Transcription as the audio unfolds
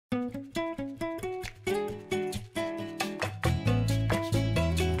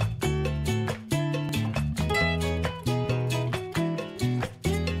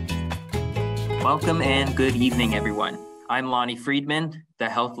Welcome and good evening, everyone. I'm Lonnie Friedman, the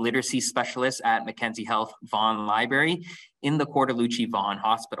Health Literacy Specialist at Mackenzie Health Vaughan Library in the Cortellucci Vaughan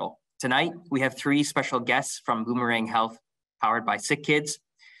Hospital. Tonight, we have three special guests from Boomerang Health, powered by SickKids.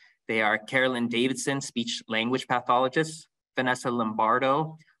 They are Carolyn Davidson, speech language pathologist, Vanessa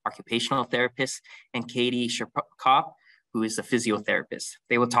Lombardo, occupational therapist, and Kaite Chircop, who is a physiotherapist.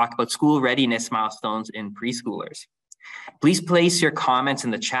 They will talk about school readiness milestones in preschoolers. Please place your comments in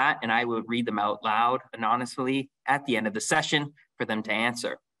the chat and I will read them out loud anonymously at the end of the session for them to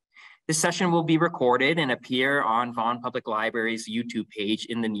answer. This session will be recorded and appear on Vaughan Public Library's YouTube page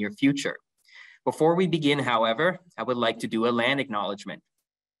in the near future. Before we begin, however, I would like to do a land acknowledgement.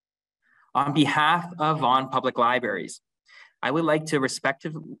 On behalf of Vaughan Public Libraries, I would like to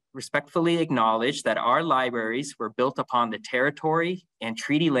respectfully acknowledge that our libraries were built upon the territory and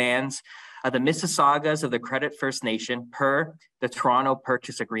treaty lands of the Mississaugas of the Credit First Nation per the Toronto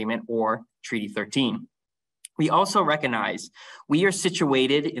Purchase Agreement, or Treaty 13. We also recognize we are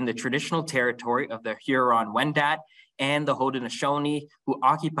situated in the traditional territory of the Huron-Wendat and the Haudenosaunee, who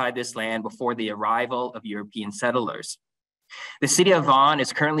occupied this land before the arrival of European settlers. The city of Vaughan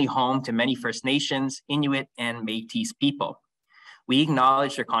is currently home to many First Nations, Inuit, and Métis people. We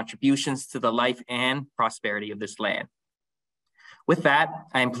acknowledge their contributions to the life and prosperity of this land. With that,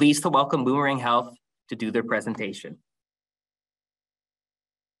 I am pleased to welcome Boomerang Health to do their presentation.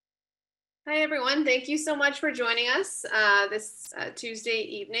 Hi, everyone. Thank you so much for joining us this Tuesday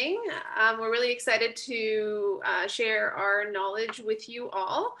evening. We're really excited to share our knowledge with you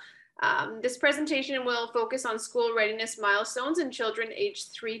all. This presentation will focus on school readiness milestones in children aged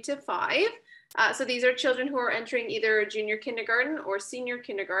 3 to 5. So these are children who are entering either junior kindergarten or senior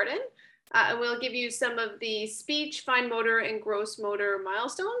kindergarten. And we'll give you some of the speech, fine motor, and gross motor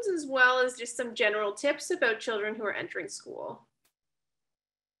milestones, as well as just some general tips about children who are entering school.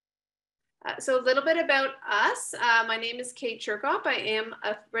 So a little bit about us. My name is Kaite Chircop. I am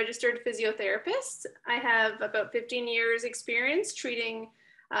a registered physiotherapist. I have about 15 years experience treating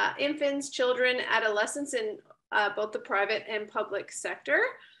infants, children, adolescents in both the private and public sector.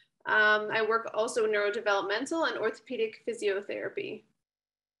 I work also neurodevelopmental and orthopedic physiotherapy.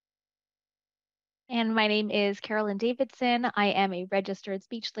 And my name is Carolyn Davidson. I am a registered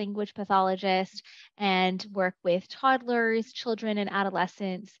speech language pathologist and work with toddlers, children, and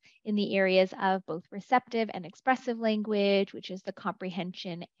adolescents in the areas of both receptive and expressive language, which is the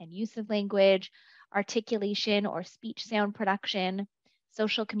comprehension and use of language, articulation or speech sound production,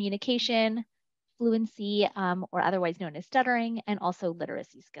 social communication, fluency, or otherwise known as stuttering, and also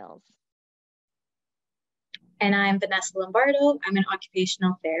literacy skills. And I'm Vanessa Lombardo. I'm an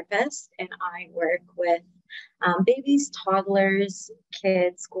occupational therapist, and I work with babies, toddlers,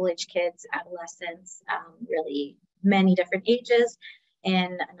 kids, school-age kids, adolescents, really many different ages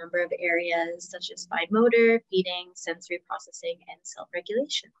in a number of areas such as fine motor, feeding, sensory processing, and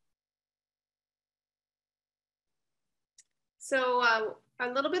self-regulation. So a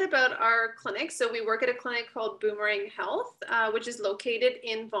little bit about our clinic. So we work at a clinic called Boomerang Health, which is located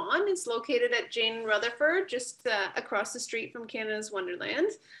in Vaughan. It's located at Jane Rutherford, just across the street from Canada's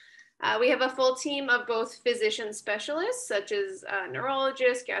Wonderland. We have a full team of both physician specialists, such as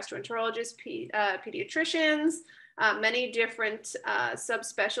neurologists, gastroenterologists, pediatricians, many different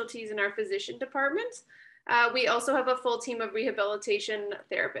subspecialties in our physician department. We also have a full team of rehabilitation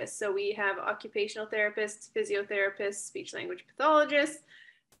therapists. So we have occupational therapists, physiotherapists, speech language pathologists,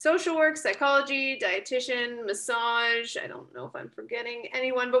 social work, psychology, dietitian, massage. I don't know if I'm forgetting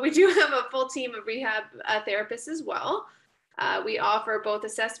anyone, but we do have a full team of rehab therapists as well. We offer both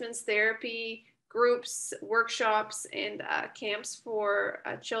assessments, therapy, groups, workshops, and camps for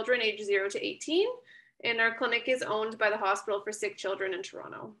children ages 0 to 18. And our clinic is owned by the Hospital for Sick Children in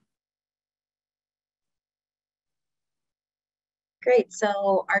Toronto. Great,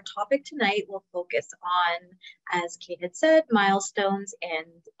 so our topic tonight will focus on, as Kate had said, milestones and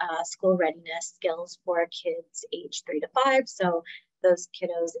school readiness skills for kids age 3 to 5. So those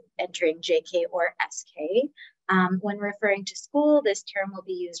kiddos entering JK or SK. When referring to school, this term will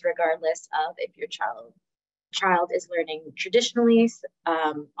be used regardless of if your child is learning traditionally,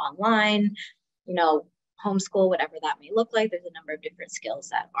 online, homeschool, whatever that may look like. There's a number of different skills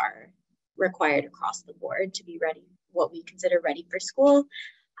that are required across the board to be ready, what we consider ready for school.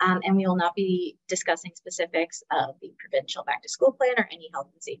 And we will not be discussing specifics of the provincial back to school plan or any health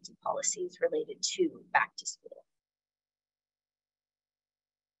and safety policies related to back to school.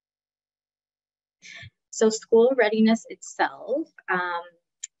 So school readiness itself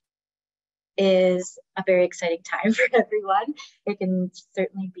is a very exciting time for everyone. It can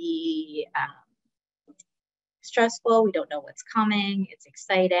certainly be stressful. We don't know what's coming. It's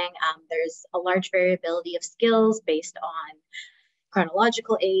exciting. There's a large variability of skills based on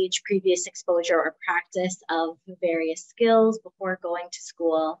chronological age, previous exposure or practice of various skills before going to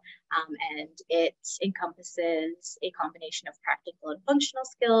school. And it encompasses a combination of practical and functional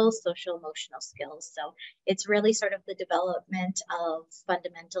skills, social emotional skills. So it's really sort of the development of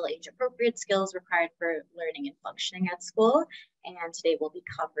fundamental age-appropriate skills required for learning and functioning at school. And today we'll be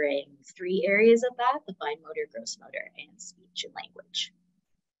covering 3 areas of that: the fine motor, gross motor, and speech and language.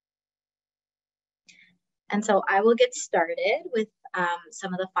 And so I will get started with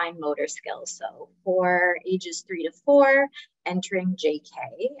some of the fine motor skills. So for ages 3 to 4, entering JK,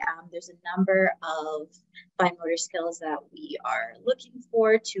 there's a number of fine motor skills that we are looking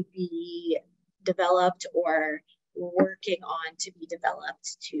for to be developed or working on to be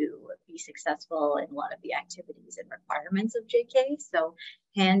developed to be successful in a lot of the activities and requirements of JK. So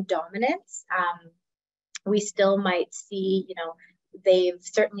hand dominance, we still might see, they've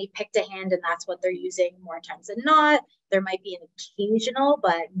certainly picked a hand and that's what they're using more times than not. There might be an occasional,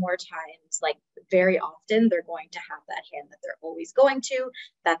 but more times, like very often, they're going to have that hand that they're always going to,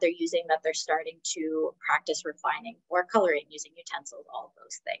 that they're using, that they're starting to practice refining or coloring, using utensils, all of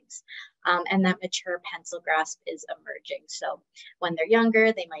those things. And that mature pencil grasp is emerging. So when they're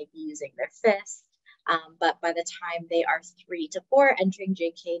younger, they might be using their fists. But by the time they are 3 to 4 entering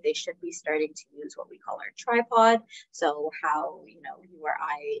JK, they should be starting to use what we call our tripod. So how, you or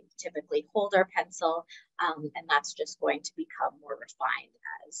I typically hold our pencil, and that's just going to become more refined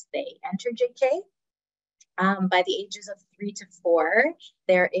as they enter JK. By the ages of 3 to 4,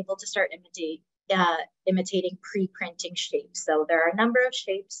 they're able to start imitating pre-printing shapes. So there are a number of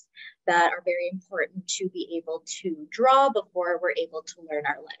shapes that are very important to be able to draw before we're able to learn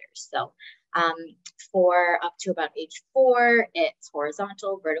our letters. So for up to about age 4, it's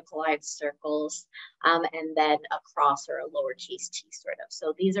horizontal, vertical lines, circles, and then a cross or a lowercase t sort of.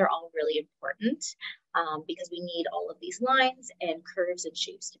 So these are all really important because we need all of these lines and curves and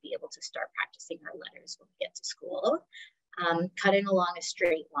shapes to be able to start practicing our letters when we get to school. Cutting along a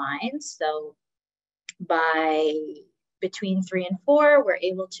straight line. So between 3 and 4, we're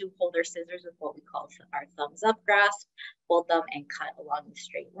able to hold our scissors with what we call our thumbs up grasp, hold them and cut along the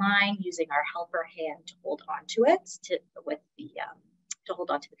straight line using our helper hand to hold onto it, to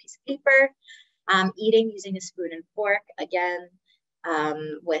hold onto the piece of paper. Eating using a spoon and fork, again,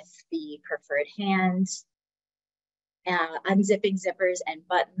 with the preferred hand. Unzipping zippers and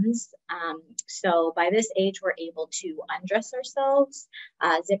buttons. So by this age, we're able to undress ourselves.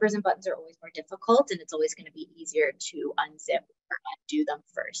 Zippers and buttons are always more difficult, and it's always going to be easier to unzip or undo them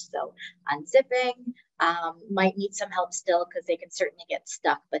first. So unzipping might need some help still because they can certainly get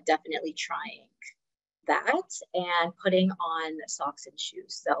stuck, but definitely trying that. And putting on socks and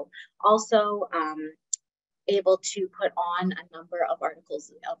shoes. So also able to put on a number of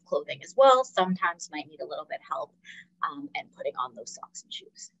articles of clothing as well. Sometimes might need a little bit help and putting on those socks and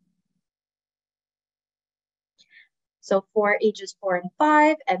shoes. So for ages 4 and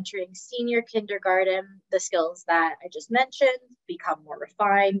 5, entering senior kindergarten, the skills that I just mentioned become more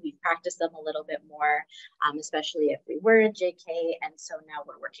refined. We practice them a little bit more, especially if we were in JK. And so now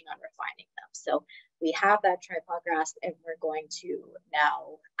we're working on refining them. So we have that tripod grasp and we're going to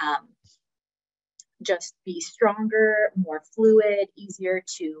now just be stronger, more fluid, easier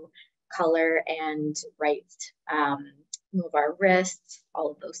to color and write, move our wrists, all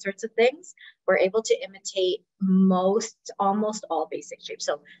of those sorts of things. We're able to imitate almost all basic shapes.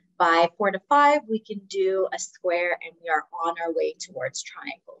 So by 4 to 5, we can do a square and we are on our way towards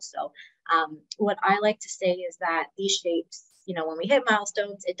triangles. So what I like to say is that these shapes, when we hit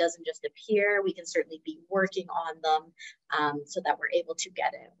milestones, it doesn't just appear. We can certainly be working on them so that we're able to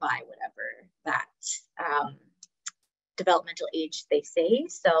get it by whatever that developmental age they say.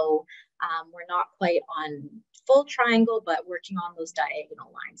 So we're not quite on full triangle, but working on those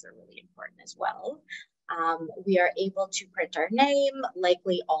diagonal lines are really important as well. We are able to print our name,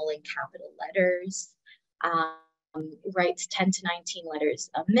 likely all in capital letters, writes 10 to 19 letters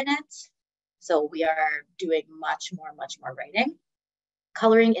a minute. So we are doing much more writing.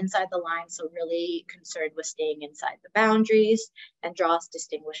 Coloring inside the line, so really concerned with staying inside the boundaries, and draws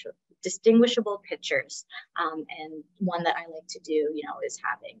distinguishable pictures. And one that I like to do, is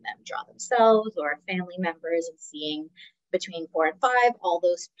having them draw themselves or family members and seeing between 4 and 5, all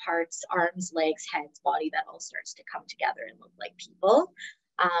those parts, arms, legs, heads, body, that all starts to come together and look like people.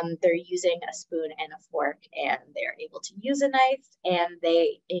 They're using a spoon and a fork, and they're able to use a knife, and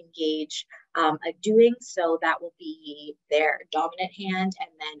they engage a doing. So that will be their dominant hand and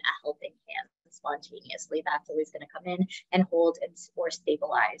then a helping hand spontaneously. That's always going to come in and hold or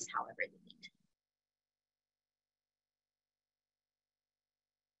stabilize however they need.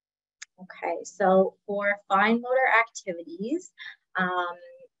 Okay, so for fine motor activities,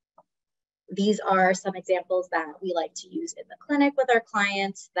 these are some examples that we like to use in the clinic with our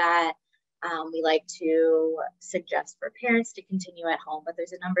clients that we like to suggest for parents to continue at home, but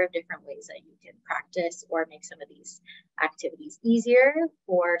there's a number of different ways that you can practice or make some of these activities easier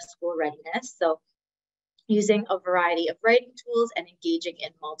for school readiness. So using a variety of writing tools and engaging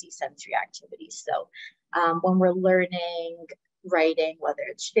in multi-sensory activities. So when we're learning writing, whether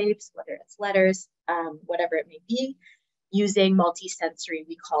it's shapes, whether it's letters, whatever it may be, using multi-sensory,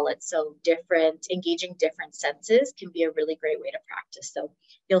 we call it. So engaging different senses can be a really great way to practice. So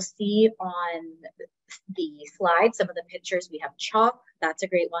you'll see on the slide, some of the pictures, we have chalk. That's a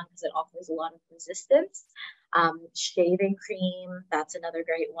great one because it offers a lot of resistance. Shaving cream, that's another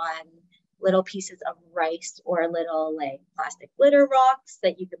great one. Little pieces of rice or little like plastic glitter rocks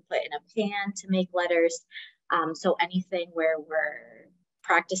that you can put in a pan to make letters. So anything where we're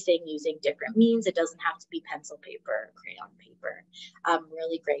practicing using different means, it doesn't have to be pencil paper or crayon paper.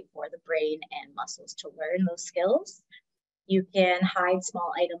 Really great for the brain and muscles to learn those skills. You can hide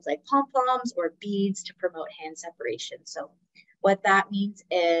small items like pom-poms or beads to promote hand separation. So what that means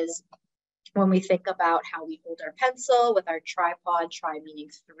is when we think about how we hold our pencil with our tripod, tri meaning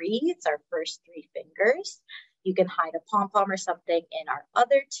 3, it's our first 3 fingers. You can hide a pom-pom or something in our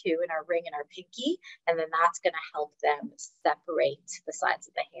other 2, in our ring and our pinky, and then that's going to help them separate the sides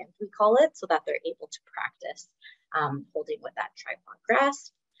of the hand, we call it, so that they're able to practice holding with that tripod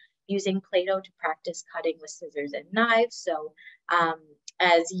grasp. Using Play-Doh to practice cutting with scissors and knives. So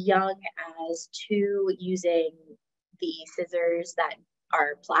as young as 2, using the scissors that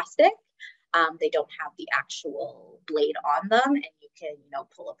are plastic. They don't have the actual blade on them, and you can,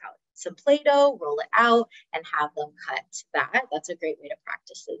 pull out some Play-Doh, roll it out, and have them cut that. That's a great way to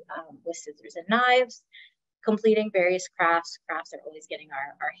practice it with scissors and knives. Completing various crafts. Crafts are always getting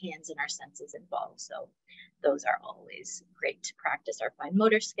our hands and our senses involved, so those are always great to practice our fine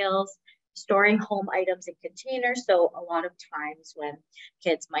motor skills. Storing home items in containers. So a lot of times when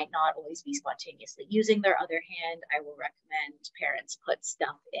kids might not always be spontaneously using their other hand, I will recommend parents put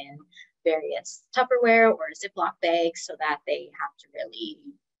stuff in various Tupperware or Ziploc bags so that they have to really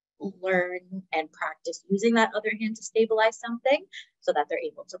learn and practice using that other hand to stabilize something so that they're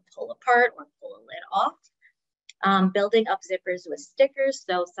able to pull apart or pull a lid off. Building up zippers with stickers.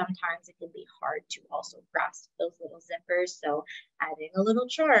 So sometimes it can be hard to also grasp those little zippers. So adding a little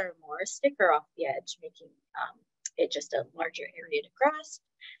charm or a sticker off the edge, making it just a larger area to grasp.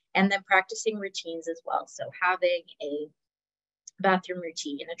 And then practicing routines as well. So having a bathroom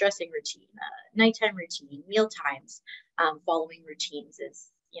routine, a dressing routine, a nighttime routine, meal times, following routines is,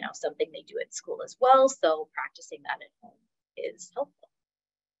 something they do at school as well. So practicing that at home is helpful.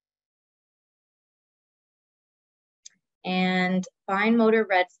 And fine motor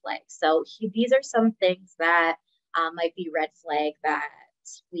red flag. So these are some things that might be red flag that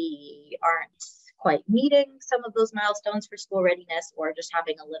we aren't quite meeting some of those milestones for school readiness, or just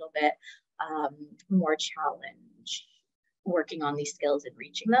having a little bit more challenge working on these skills and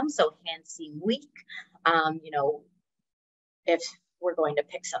reaching them. So hands seem weak. If we're going to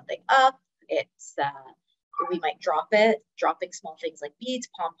pick something up, it's we might drop it. Dropping small things like beads,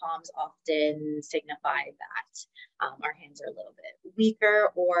 pom-poms often signify that our hands are a little bit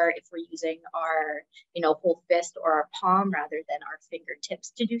weaker, or if we're using our, whole fist or our palm rather than our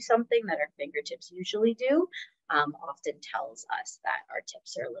fingertips to do something that our fingertips usually do, often tells us that our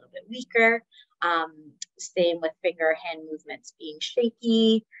tips are a little bit weaker. Same with finger hand movements being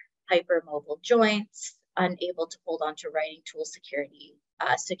shaky, hypermobile joints, unable to hold onto writing tools securely.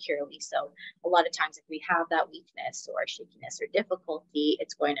 So a lot of times if we have that weakness or shakiness or difficulty,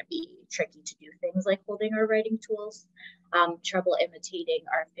 it's going to be tricky to do things like holding our writing tools. Trouble imitating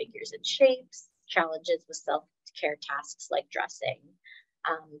our figures and shapes, challenges with self-care tasks like dressing,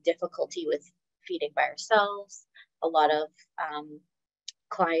 difficulty with feeding by ourselves. A lot of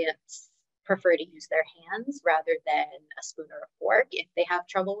clients prefer to use their hands rather than a spoon or a fork if they have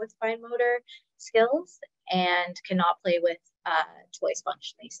trouble with fine motor skills and cannot play with toys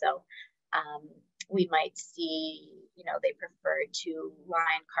functionally. So we might see, they prefer to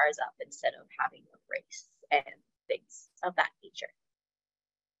line cars up instead of having them race and things of that nature.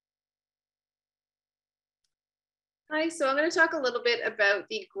 Hi, so I'm going to talk a little bit about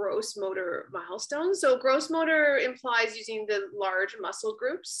the gross motor milestones. So gross motor implies using the large muscle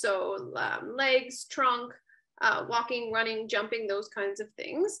groups, so legs, trunk, walking, running, jumping, those kinds of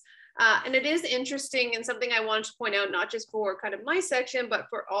things. And it is interesting and something I wanted to point out, not just for kind of my section, but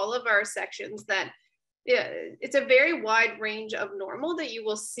for all of our sections, that yeah, it's a very wide range of normal that you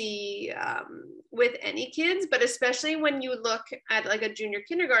will see with any kids, but especially when you look at like a junior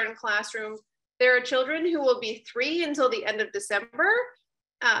kindergarten classroom, there are children who will be 3 until the end of December,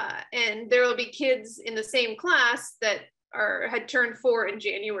 and there will be kids in the same class that had turned 4 in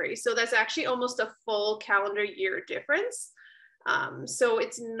January. So that's actually almost a full calendar year difference. So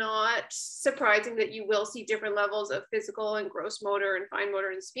it's not surprising that you will see different levels of physical and gross motor and fine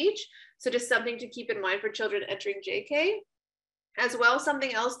motor and speech. So just something to keep in mind for children entering JK. As well,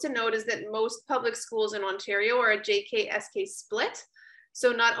 something else to note is that most public schools in Ontario are a JK-SK split.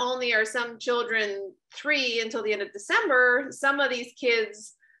 So not only are some children 3 until the end of December, some of these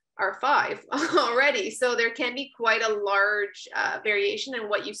kids are 5 already. So there can be quite a large variation in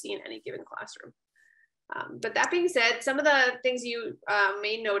what you see in any given classroom. But that being said, some of the things you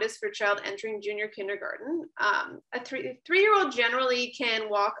may notice for a child entering junior kindergarten, a three-year-old generally can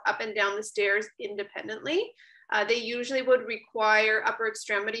walk up and down the stairs independently. They usually would require upper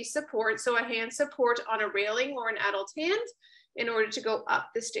extremity support, so a hand support on a railing or an adult hand in order to go up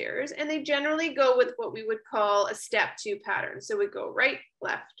the stairs. And they generally go with what we would call a step 2 pattern. So we go right,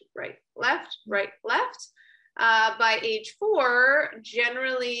 left, right, left, right, left. By age 4,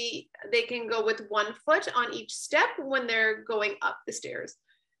 generally they can go with 1 foot on each step when they're going up the stairs.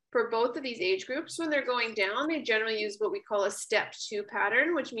 For both of these age groups, when they're going down, they generally use what we call a step 2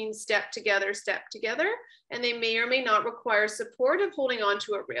 pattern, which means step together, and they may or may not require support of holding on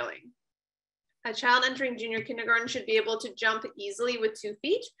to a railing. A child entering junior kindergarten should be able to jump easily with 2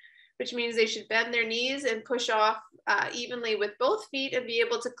 feet, which means they should bend their knees and push off evenly with both feet and be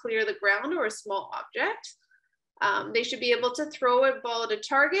able to clear the ground or a small object. They should be able to throw a ball at a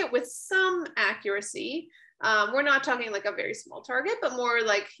target with some accuracy. We're not talking like a very small target, but more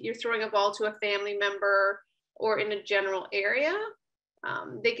like you're throwing a ball to a family member or in a general area.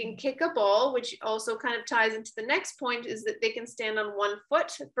 They can kick a ball, which also kind of ties into the next point, is that they can stand on 1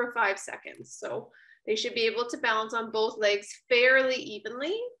 foot for 5 seconds. So they should be able to balance on both legs fairly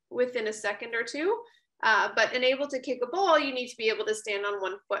evenly within a second or 2. But able to kick a ball, you need to be able to stand on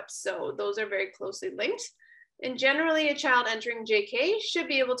 1 foot. So those are very closely linked. And generally, a child entering JK should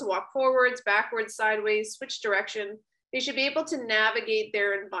be able to walk forwards, backwards, sideways, switch direction. They should be able to navigate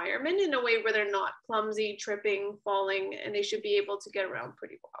their environment in a way where they're not clumsy, tripping, falling, and they should be able to get around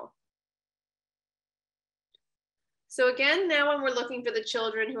pretty well. So again, now when we're looking for the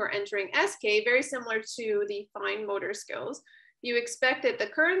children who are entering SK, very similar to the fine motor skills, you expect that the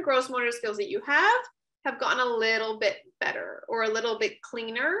current gross motor skills that you have gotten a little bit better or a little bit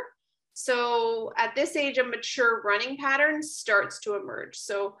cleaner. So at this age, a mature running pattern starts to emerge.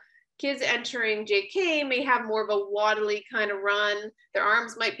 So kids entering JK may have more of a waddly kind of run. Their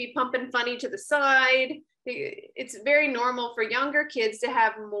arms might be pumping funny to the side. It's very normal for younger kids to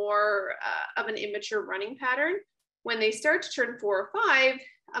have more of an immature running pattern. When they start to turn 4 or 5,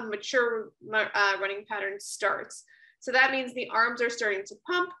 a mature running pattern starts. So that means the arms are starting to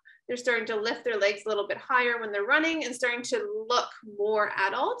pump. They're starting to lift their legs a little bit higher when they're running and starting to look more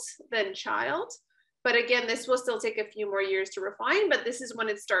adult than child. But again, this will still take a few more years to refine, but this is when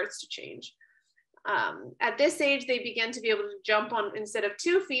it starts to change. At this age, they begin to be able to jump on, instead of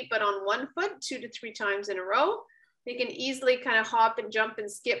 2 feet, but on 1 foot, 2 to 3 times in a row. They can easily kind of hop and jump and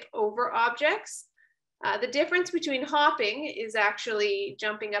skip over objects. The difference between hopping is actually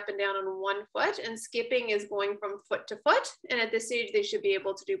jumping up and down on 1 foot, and skipping is going from foot to foot. And at this stage, they should be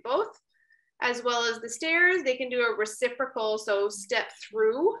able to do both. As well as the stairs, they can do a reciprocal, so step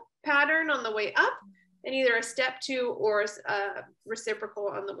through pattern on the way up, and either a step 2 or a reciprocal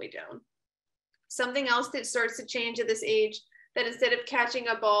on the way down. Something else that starts to change at this age, that instead of catching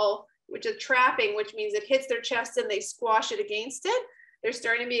a ball, which is trapping, which means it hits their chest and they squash it against it, they're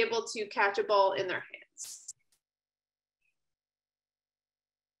starting to be able to catch a ball in their hands.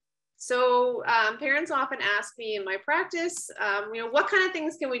 So parents often ask me in my practice, what kind of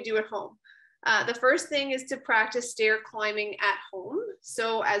things can we do at home? The first thing is to practice stair climbing at home.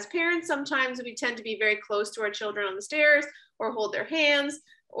 So as parents, sometimes we tend to be very close to our children on the stairs or hold their hands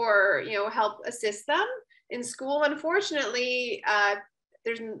or help assist them. In school, unfortunately,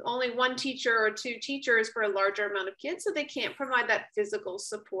 there's only 1 teacher or 2 teachers for a larger amount of kids, so they can't provide that physical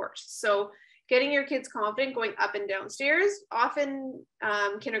support. So getting your kids confident going up and down stairs, often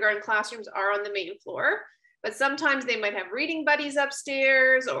kindergarten classrooms are on the main floor, but sometimes they might have reading buddies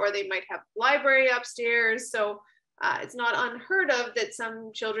upstairs or they might have library upstairs. So it's not unheard of that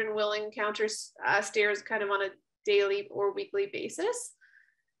some children will encounter stairs kind of on a daily or weekly basis.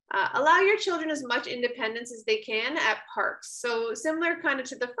 Allow your children as much independence as they can at parks. So similar kind of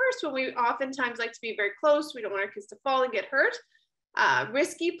to the first one, we oftentimes like to be very close. We don't want our kids to fall and get hurt.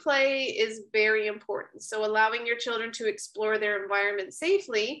 Risky play is very important. So allowing your children to explore their environment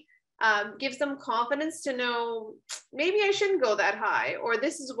safely gives them confidence to know, maybe I shouldn't go that high, or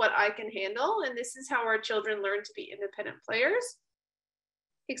this is what I can handle. And this is how our children learn to be independent players.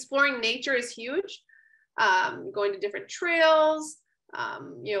 Exploring nature is huge. Going to different trails,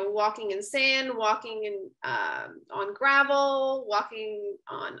 walking in sand, walking in, on gravel, walking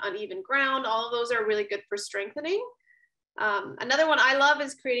on uneven ground. All of those are really good for strengthening. Another one I love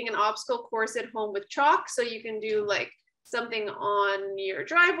is creating an obstacle course at home with chalk. So you can do like something on your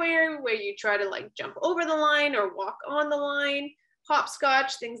driveway where you try to like jump over the line or walk on the line,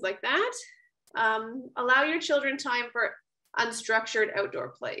 hopscotch, things like that. Allow your children time for unstructured outdoor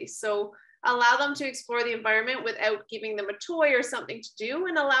play. So allow them to explore the environment without giving them a toy or something to do,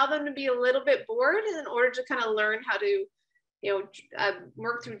 and allow them to be a little bit bored in order to kind of learn how to,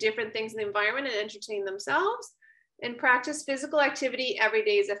 work through different things in the environment and entertain themselves. And practice physical activity every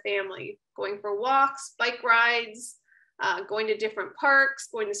day as a family, going for walks, bike rides, going to different parks,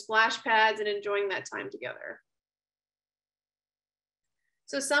 going to splash pads, and enjoying that time together.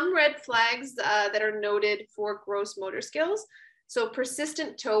 So some red flags that are noted for gross motor skills. So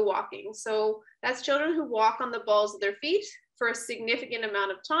persistent toe walking. So that's children who walk on the balls of their feet for a significant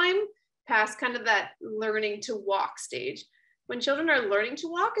amount of time, past kind of that learning to walk stage. When children are learning to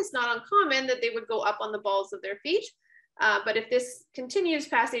walk, it's not uncommon that they would go up on the balls of their feet. But if this continues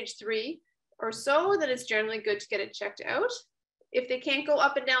past age 3 or so, then it's generally good to get it checked out. If they can't go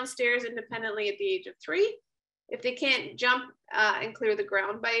up and down stairs independently at the age of 3, if they can't jump and clear the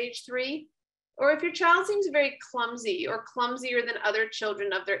ground by age 3, or if your child seems very clumsy or clumsier than other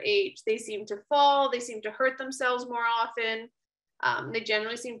children of their age, they seem to fall, they seem to hurt themselves more often, they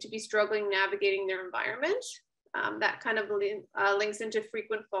generally seem to be struggling navigating their environment. That kind of links into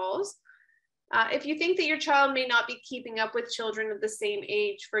frequent falls. If you think that your child may not be keeping up with children of the same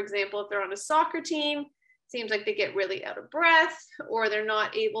age, for example, if they're on a soccer team, seems like they get really out of breath, or they're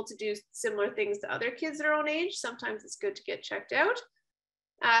not able to do similar things to other kids their own age, sometimes it's good to get checked out.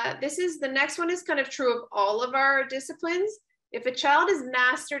 The next one is kind of true of all of our disciplines. If a child has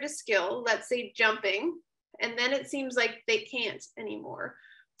mastered a skill, let's say jumping, and then it seems like they can't anymore.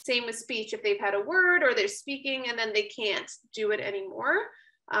 Same with speech. If they've had a word or they're speaking and then they can't do it anymore,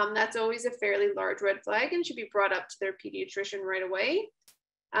 that's always a fairly large red flag and should be brought up to their pediatrician right away.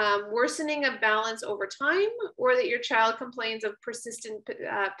 Worsening of balance over time, or that your child complains of persistent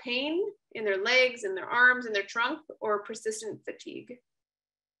pain in their legs, in their arms, in their trunk, or persistent fatigue.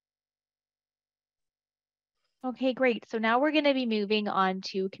 Okay, great. So now we're going to be moving on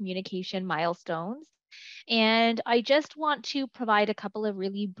to communication milestones. And I just want to provide a couple of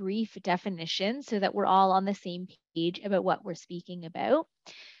really brief definitions so that we're all on the same page about what we're speaking about.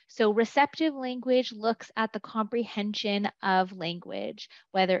 So receptive language looks at the comprehension of language,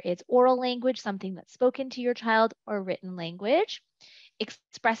 whether it's oral language, something that's spoken to your child, or written language.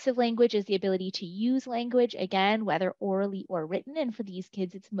 Expressive language is the ability to use language, again, whether orally or written. And for these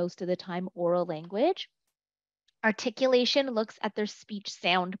kids, it's most of the time oral language. Articulation looks at their speech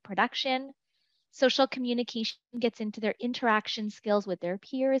sound production. Social communication gets into their interaction skills with their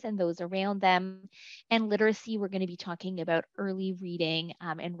peers and those around them. And literacy, we're going to be talking about early reading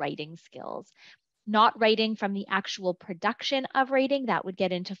and writing skills. Not writing from the actual production of writing, that would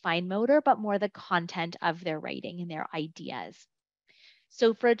get into fine motor, but more the content of their writing and their ideas.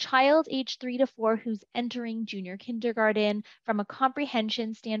 So for a child age 3 to 4 who's entering junior kindergarten, from a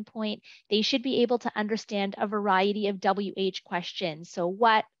comprehension standpoint, they should be able to understand a variety of WH questions. So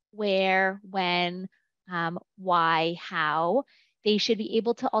what, where, when, why, how. They should be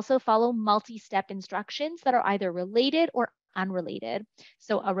able to also follow multi-step instructions that are either related or unrelated.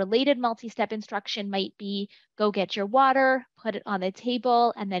 So a related multi-step instruction might be go get your water, put it on the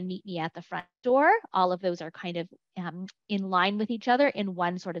table, and then meet me at the front door. All of those are kind of in line with each other in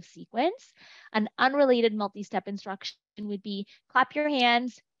one sort of sequence. An unrelated multi-step instruction would be clap your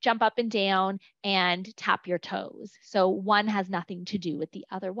hands, jump up and down, and tap your toes. So one has nothing to do with the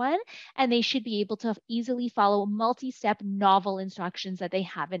other one, and they should be able to easily follow multi-step novel instructions that they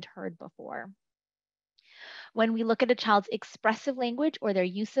haven't heard before. When we look at a child's expressive language or their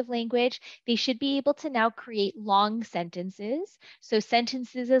use of language, they should be able to now create long sentences. So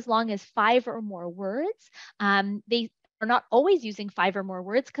sentences as long as 5 or more words. They are not always using 5 or more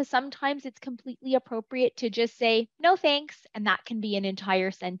words because sometimes it's completely appropriate to just say, no thanks, and that can be an entire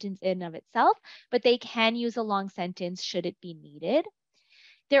sentence in and of itself, but they can use a long sentence should it be needed.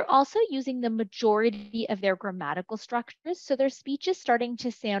 They're also using the majority of their grammatical structures. So their speech is starting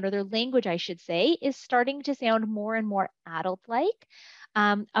to sound, or their language, I should say, is starting to sound more and more adult-like.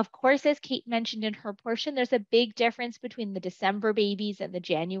 Of course, as Kate mentioned in her portion, there's a big difference between the December babies and the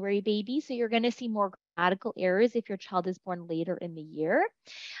January babies. So you're going to see more grammatical errors if your child is born later in the year.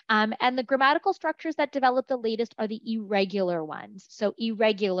 And the grammatical structures that develop the latest are the irregular ones. So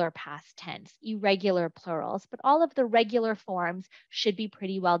irregular past tense, irregular plurals, but all of the regular forms should be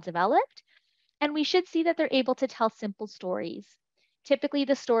pretty well developed. And we should see that they're able to tell simple stories. Typically,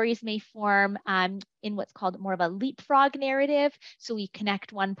 the stories may form in what's called more of a leapfrog narrative. So we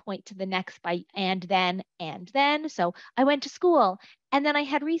connect one point to the next by and then, and then. So I went to school, and then I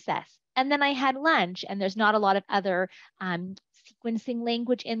had recess, and then I had lunch. And there's not a lot of other sequencing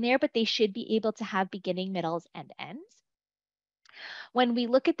language in there, but they should be able to have beginning, middles, and ends. When we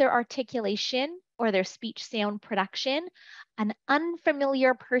look at their articulation or their speech sound production, an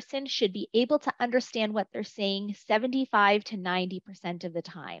unfamiliar person should be able to understand what they're saying 75 to 90% of the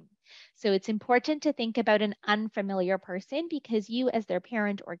time. So it's important to think about an unfamiliar person because you as their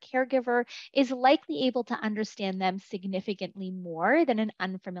parent or caregiver is likely able to understand them significantly more than an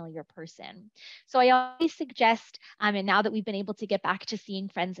unfamiliar person. So I always suggest, and now that we've been able to get back to seeing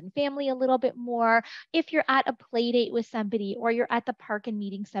friends and family a little bit more, if you're at a play date with somebody or you're at the park and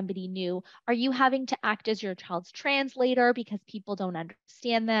meeting somebody new, are you having to act as your child's translator because people don't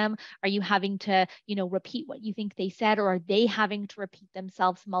understand them? Are you having to, repeat what you think they said, or are they having to repeat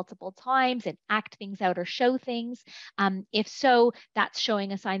themselves multiple times and act things out or show things? If so, that's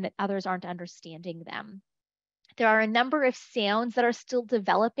showing a sign that others aren't understanding them. There are a number of sounds that are still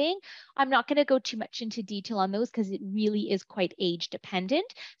developing. I'm not going to go too much into detail on those because it really is quite age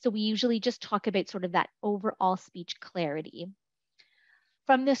dependent. So we usually just talk about sort of that overall speech clarity.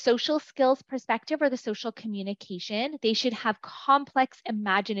 From the social skills perspective or the social communication, they should have complex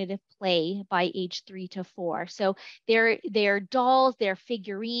imaginative play by age 3 to 4. So their dolls, their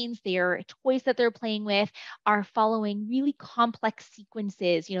figurines, their toys that they're playing with are following really complex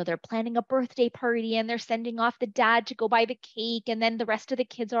sequences. They're planning a birthday party and they're sending off the dad to go buy the cake, and then the rest of the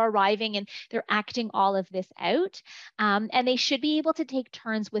kids are arriving and they're acting all of this out. And they should be able to take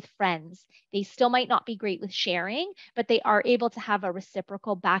turns with friends. They still might not be great with sharing, but they are able to have a reciprocal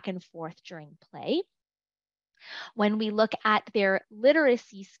back and forth during play. When we look at their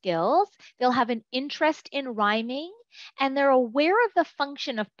literacy skills, they'll have an interest in rhyming and they're aware of the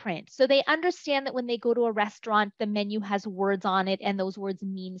function of print. So they understand that when they go to a restaurant, the menu has words on it and those words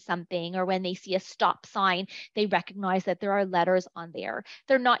mean something. Or when they see a stop sign, they recognize that there are letters on there.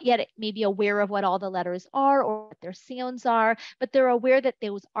 They're not yet maybe aware of what all the letters are or what their sounds are, but they're aware that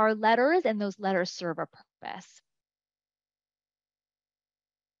those are letters and those letters serve a purpose.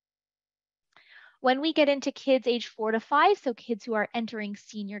 When we get into kids age 4 to 5, so kids who are entering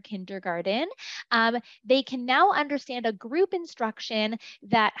senior kindergarten, they can now understand a group instruction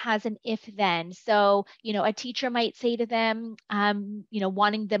that has an if-then. So, a teacher might say to them,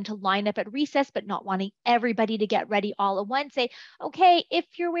 wanting them to line up at recess, but not wanting everybody to get ready all at once, say, okay, if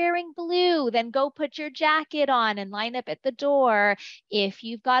you're wearing blue, then go put your jacket on and line up at the door. If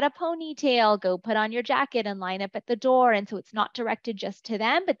you've got a ponytail, go put on your jacket and line up at the door. And so it's not directed just to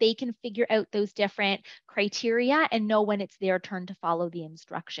them, but they can figure out those different criteria and know when it's their turn to follow the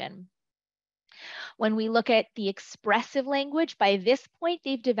instruction. When we look at the expressive language, by this point,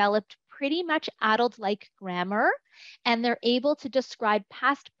 they've developed pretty much adult-like grammar, and they're able to describe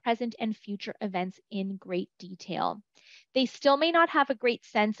past, present, and future events in great detail. They still may not have a great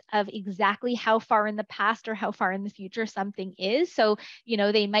sense of exactly how far in the past or how far in the future something is. So,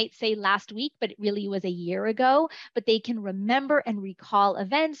 they might say last week, but it really was a year ago, but they can remember and recall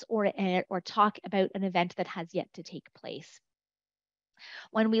events or talk about an event that has yet to take place.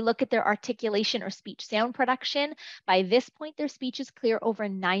 When we look at their articulation or speech sound production, by this point, their speech is clear over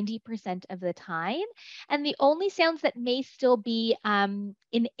 90% of the time. And the only sounds that may still be in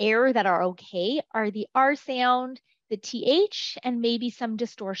error that are okay are the R sound, the TH, and maybe some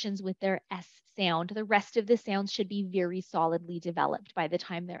distortions with their S sound. The rest of the sounds should be very solidly developed by the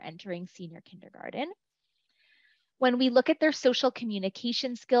time they're entering senior kindergarten. When we look at their social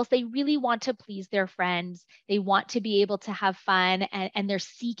communication skills, they really want to please their friends. They want to be able to have fun, and they're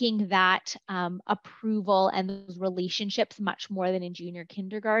seeking that approval and those relationships much more than in junior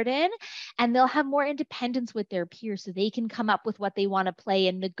kindergarten. And they'll have more independence with their peers, so they can come up with what they want to play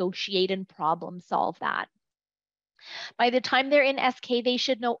and negotiate and problem solve that. By the time they're in SK, they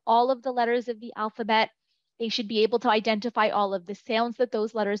should know all of the letters of the alphabet. They should be able to identify all of the sounds that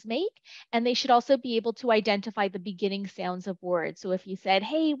those letters make, and they should also be able to identify the beginning sounds of words. So if you said,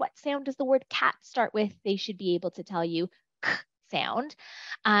 hey, what sound does the word cat start with? They should be able to tell you k sound.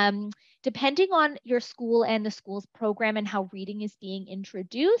 Depending on your school and the school's program and how reading is being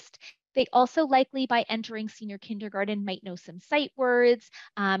introduced, They also likely by entering senior kindergarten might know some sight words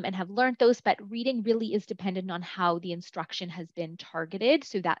and have learned those, but reading really is dependent on how the instruction has been targeted.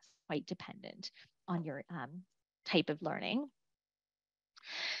 So that's quite dependent on your type of learning.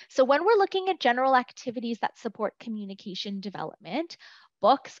 So when we're looking at general activities that support communication development,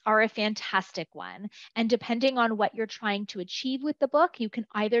 books are a fantastic one. And depending on what you're trying to achieve with the book, you can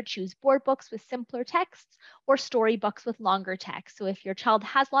either choose board books with simpler texts or storybooks with longer text. So if your child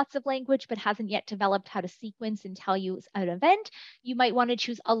has lots of language but hasn't yet developed how to sequence and tell you an event, you might want to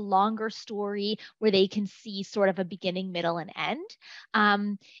choose a longer story where they can see sort of a beginning, middle, and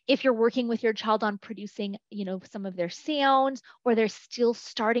end. If you're working with your child on producing, some of their sounds, or they're still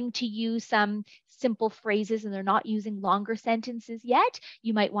starting to use some simple phrases and they're not using longer sentences yet,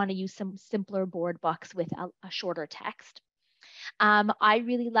 you might want to use some simpler board books with a shorter text. I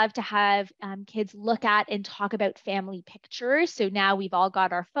really love to have kids look at and talk about family pictures. So now we've all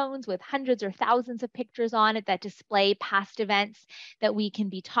got our phones with hundreds or thousands of pictures on it that display past events that we can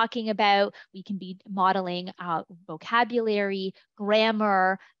be talking about. We can be modeling vocabulary,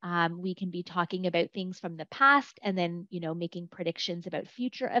 grammar. We can be talking about things from the past and then, making predictions about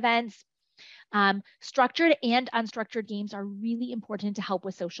future events. Structured and unstructured games are really important to help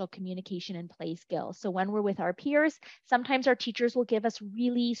with social communication and play skills. So when we're with our peers, sometimes our teachers will give us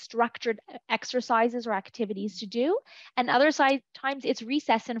really structured exercises or activities to do. And other times it's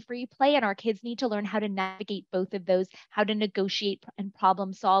recess and free play, and our kids need to learn how to navigate both of those, how to negotiate and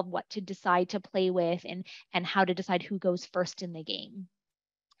problem solve, what to decide to play with, and how to decide who goes first in the game.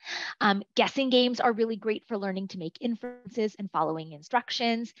 Guessing games are really great for learning to make inferences and following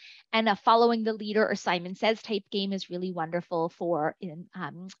instructions. And a following the leader or Simon Says type game is really wonderful for,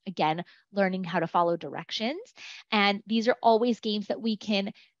 again, learning how to follow directions. And these are always games that we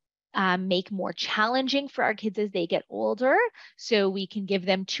can make more challenging for our kids as they get older. So we can give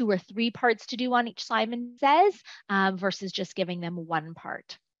them 2 or 3 parts to do on each Simon Says versus just giving them 1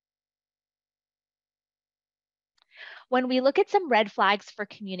 part. When we look at some red flags for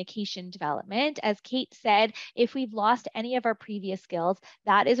communication development, as Kate said, if we've lost any of our previous skills,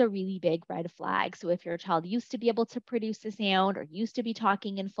 that is a really big red flag. So if your child used to be able to produce a sound or used to be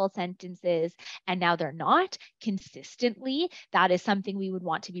talking in full sentences and now they're not consistently, that is something we would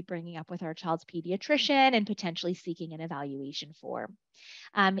want to be bringing up with our child's pediatrician and potentially seeking an evaluation for.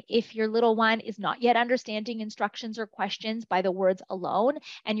 If your little one is not yet understanding instructions or questions by the words alone,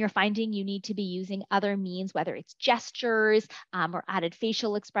 and you're finding you need to be using other means, whether it's gestures or added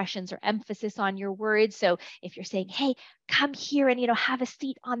facial expressions or emphasis on your words. So if you're saying, hey, come here and have a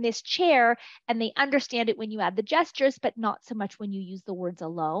seat on this chair, and they understand it when you add the gestures, but not so much when you use the words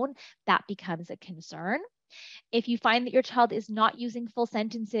alone, that becomes a concern. If you find that your child is not using full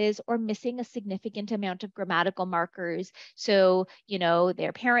sentences or missing a significant amount of grammatical markers, so,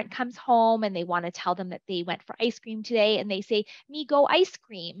 their parent comes home and they want to tell them that they went for ice cream today and they say, me go ice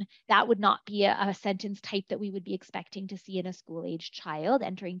cream, that would not be a sentence type that we would be expecting to see in a school-age child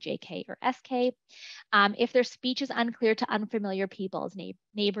entering JK or SK. If their speech is unclear to unfamiliar people,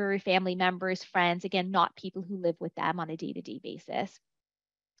 neighbors, family members, friends, again, not people who live with them on a day-to-day basis.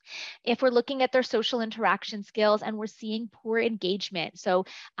 If we're looking at their social interaction skills and we're seeing poor engagement, so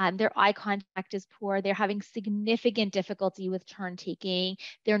their eye contact is poor, they're having significant difficulty with turn taking,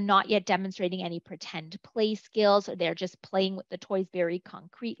 they're not yet demonstrating any pretend play skills, or they're just playing with the toys very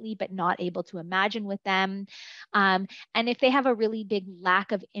concretely but not able to imagine with them. And if they have a really big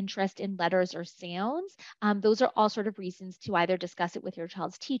lack of interest in letters or sounds, those are all sort of reasons to either discuss it with your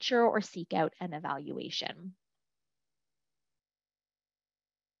child's teacher or seek out an evaluation.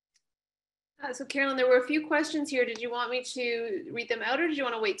 So Carolyn, there were a few questions here. Did you want me to read them out or did you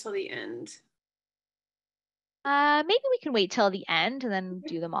want to wait till the end? Maybe we can wait till the end and then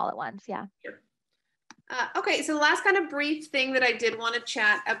do them all at once. Yeah. Sure. Okay, so the last kind of brief thing that I did want to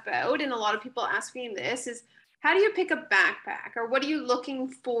chat about, and a lot of people ask me this, is how do you pick a backpack, or what are you looking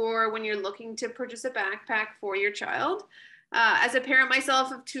for when you're looking to purchase a backpack for your child? As a parent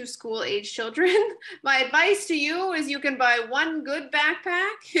myself of 2 school-age children, my advice to you is you can buy one good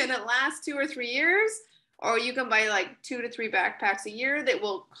backpack and it lasts 2 or 3 years, or you can buy like 2 to 3 backpacks a year that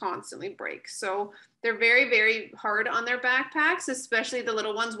will constantly break. So they're very, very hard on their backpacks, especially the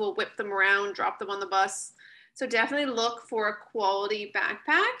little ones will whip them around, drop them on the bus. So definitely look for a quality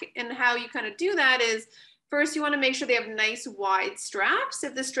backpack. And how you kind of do that is, first, you want to make sure they have nice wide straps.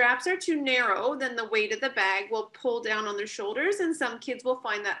 If the straps are too narrow, then the weight of the bag will pull down on their shoulders, and some kids will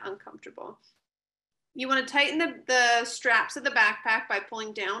find that uncomfortable. You want to tighten the straps of the backpack by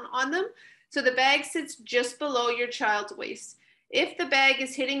pulling down on them, so the bag sits just below your child's waist. If the bag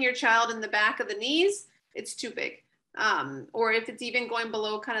is hitting your child in the back of the knees, it's too big. or if it's even going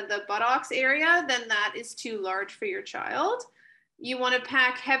below kind of the buttocks area, then that is too large for your child. You want to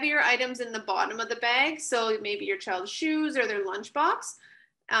pack heavier items in the bottom of the bag. So maybe your child's shoes or their lunchbox,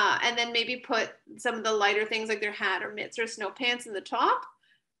 and then maybe put some of the lighter things like their hat or mitts or snow pants in the top.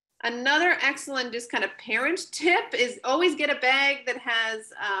 Another excellent just kind of parent tip is always get a bag that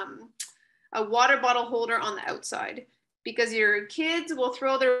has a water bottle holder on the outside, because your kids will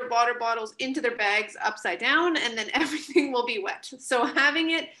throw their water bottles into their bags upside down and then everything will be wet. So having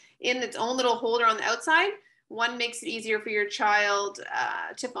it in its own little holder on the outside, one, makes it easier for your child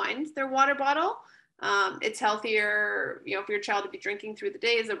to find their water bottle. It's healthier, you know, for your child to be drinking through the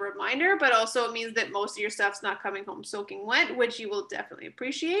day as a reminder, but also it means that most of your stuff's not coming home soaking wet, which you will definitely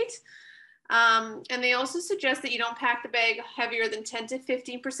appreciate. And they also suggest that you don't pack the bag heavier than 10 to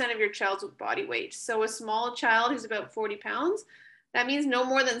 15% of your child's body weight. So a small child who's about 40 pounds, that means no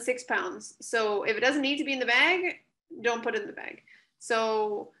more than 6 pounds. So if it doesn't need to be in the bag, don't put it in the bag.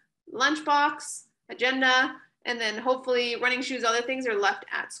 So lunchbox, agenda, and then hopefully running shoes, other things are left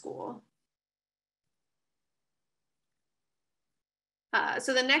at school.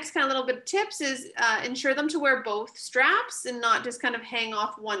 So the next kind of little bit of tips is ensure them to wear both straps and not just kind of hang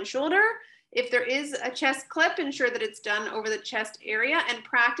off one shoulder. If there is a chest clip, ensure that it's done over the chest area and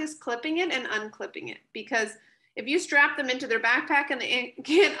practice clipping it and unclipping it. Because if you strap them into their backpack and they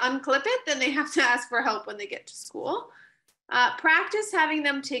can't unclip it, then they have to ask for help when they get to school. Practice having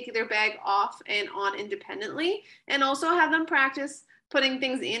them take their bag off and on independently, and also have them practice putting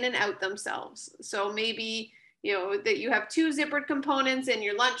things in and out themselves. So maybe, you know, that you have 2 zippered components and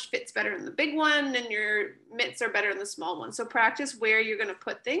your lunch fits better in the big one and your mitts are better in the small one. So practice where you're going to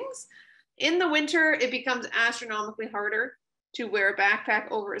put things. In the winter, it becomes astronomically harder to wear a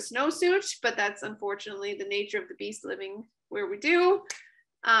backpack over a snowsuit, but that's unfortunately the nature of the beast living where we do.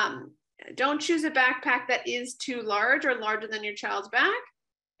 Don't choose a backpack that is too large or larger than your child's back.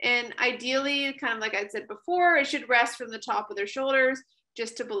 And ideally, kind of like I said before, it should rest from the top of their shoulders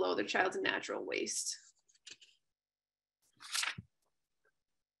just to below their child's natural waist.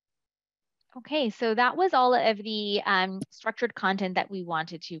 Okay, so that was all of the structured content that we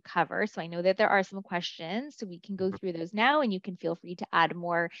wanted to cover. So I know that there are some questions, so we can go through those now, and you can feel free to add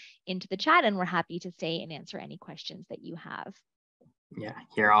more into the chat, and we're happy to stay and answer any questions that you have. Yeah,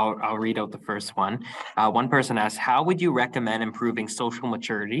 here, I'll read out the first one. One person asked, how would you recommend improving social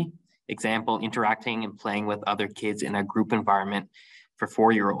maturity? Example, interacting and playing with other kids in a group environment for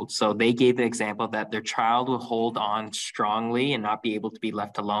 4-year-olds. So they gave the example that their child will hold on strongly and not be able to be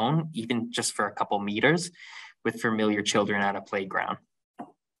left alone, even just for a couple meters, with familiar children at a playground.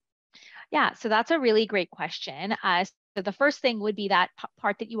 Yeah, so that's a really great question. So the first thing would be that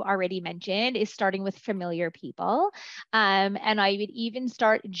part that you already mentioned is starting with familiar people. And I would even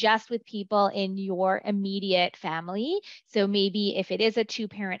start just with people in your immediate family. So maybe if it is a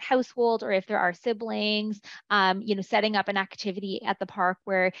 2-parent household, or if there are siblings, you know, setting up an activity at the park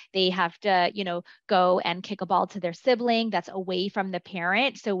where they have to, you know, go and kick a ball to their sibling that's away from the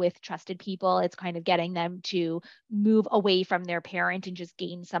parent. So with trusted people, it's kind of getting them to move away from their parent and just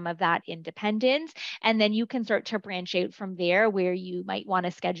gain some of that independence. And then you can start to branch out from there, where you might want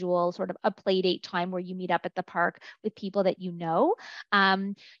to schedule sort of a play date time where you meet up at the park with people that you know.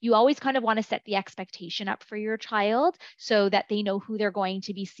 You always kind of want to set the expectation up for your child so that they know who they're going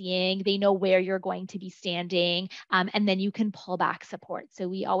to be seeing, they know where you're going to be standing, and then you can pull back support. So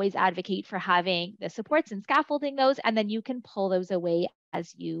we always advocate for having the supports and scaffolding those, and then you can pull those away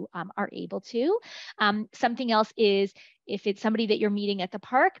as you are able to. Something else is, if it's somebody that you're meeting at the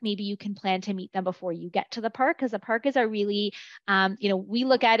park, maybe you can plan to meet them before you get to the park, because the park is a really, you know, we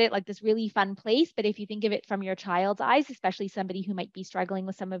look at it like this really fun place, but if you think of it from your child's eyes, especially somebody who might be struggling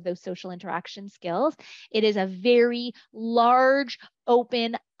with some of those social interaction skills, it is a very large,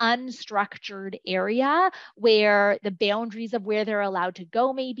 open, unstructured area where the boundaries of where they're allowed to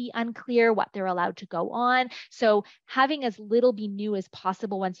go may be unclear, what they're allowed to go on. So having as little be new as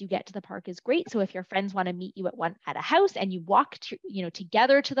possible once you get to the park is great. So if your friends want to meet you at a house and you walk to, you know,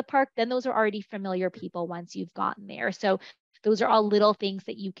 together to the park, then those are already familiar people once you've gotten there. So those are all little things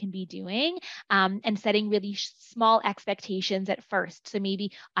that you can be doing, and setting really small expectations at first. So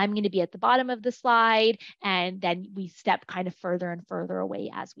maybe I'm going to be at the bottom of the slide, and then we step kind of further and further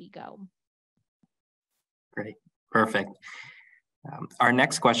away as we go. Great, perfect. Our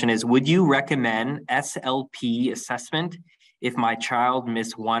next question is, would you recommend SLP assessment if my child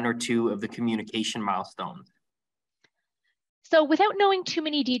missed 1 or 2 of the communication milestones? So without knowing too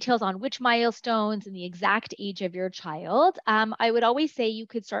many details on which milestones and the exact age of your child, I would always say you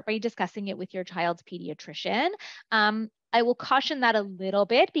could start by discussing it with your child's pediatrician. I will caution that a little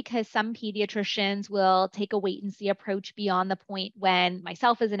bit because some pediatricians will take a wait and see approach beyond the point when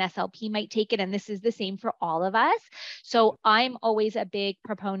myself as an SLP might take it. And this is the same for all of us. So I'm always a big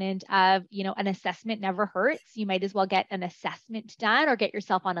proponent of, an assessment never hurts. You might as well get an assessment done or get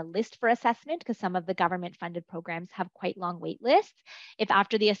yourself on a list for assessment because some of the government funded programs have quite long wait lists. If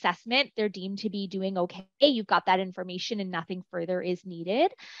after the assessment, they're deemed to be doing okay, you've got that information and nothing further is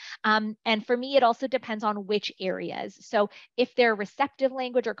needed. And for me, it also depends on which areas. So if their receptive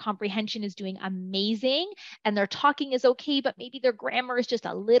language or comprehension is doing amazing and their talking is okay, but maybe their grammar is just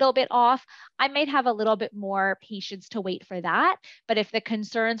a little bit off, I might have a little bit more patience to wait for that. But if the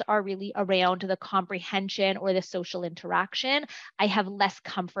concerns are really around the comprehension or the social interaction, I have less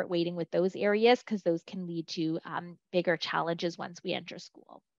comfort waiting with those areas because those can lead to bigger challenges once we enter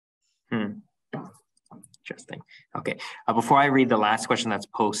school. Interesting. Okay. Before I read the last question that's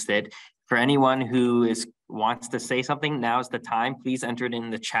posted, for anyone who wants to say something, now's the time. Please enter it in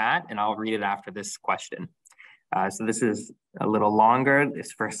the chat and I'll read it after this question. So this is a little longer.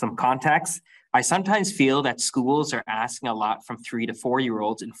 It's for some context. I sometimes feel that schools are asking a lot from 3 to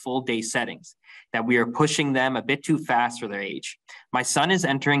 4-year-olds in full day settings, that we are pushing them a bit too fast for their age. My son is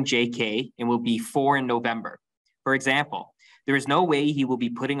entering JK and will be 4 in November. For example, there is no way he will be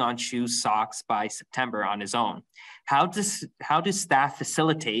putting on shoes, socks by September on his own. How does staff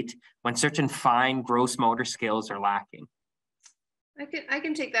facilitate when certain fine gross motor skills are lacking? I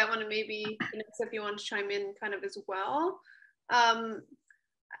can take that one, and maybe Vanessa, if you want to chime in kind of as well.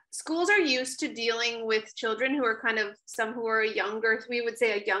 Schools are used to dealing with children who are kind of some who are younger, we would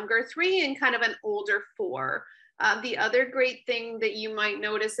say a younger 3 and kind of an older 4. The other great thing that you might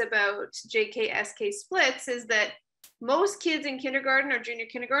notice about JK-SK splits is that most kids in kindergarten or junior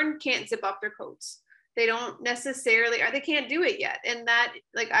kindergarten can't zip up their coats. They don't necessarily, or they can't do it yet. And that,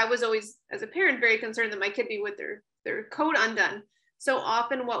 like, I was always, as a parent, very concerned that my kid be with their coat undone. So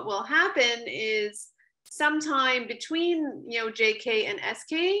often what will happen is sometime between, JK and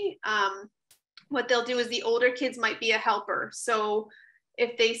SK, what they'll do is the older kids might be a helper. So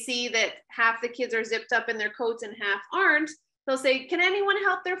if they see that half the kids are zipped up in their coats and half aren't, they'll say, can anyone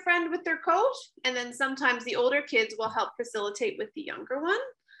help their friend with their coat? And then sometimes the older kids will help facilitate with the younger one.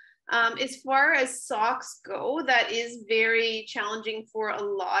 As far as socks go, that is very challenging for a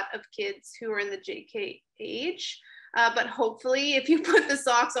lot of kids who are in the JK age. But hopefully if you put the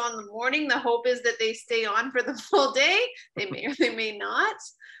socks on in the morning, the hope is that they stay on for the full day. They may or they may not.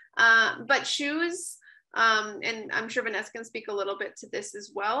 But shoes, and I'm sure Vanessa can speak a little bit to this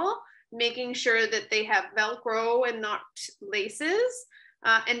as well, making sure that they have Velcro and not laces,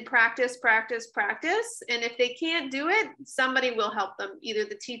 and practice. And if they can't do it, somebody will help them, either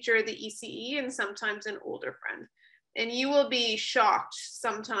the teacher, the ECE, and sometimes an older friend. And you will be shocked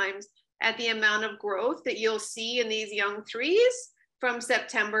sometimes at the amount of growth that you'll see in these young 3s from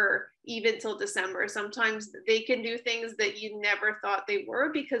September even till December. Sometimes they can do things that you never thought they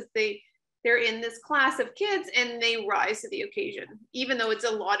were because they're in this class of kids and they rise to the occasion. Even though it's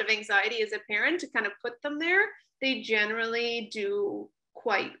a lot of anxiety as a parent to kind of put them there, they generally do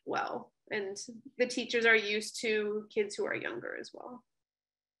quite well. And the teachers are used to kids who are younger as well.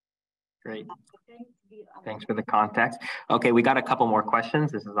 Great. Thanks for the context. Okay, we got a couple more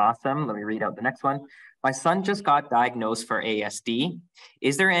questions. This is awesome. Let me read out the next one. My son just got diagnosed for ASD.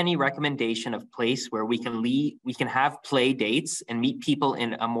 Is there any recommendation of place where we can have play dates and meet people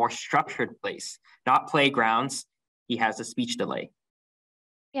in a more structured place, not playgrounds? He has a speech delay.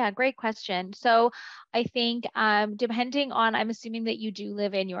 Yeah, great question. So I think depending on, I'm assuming that you do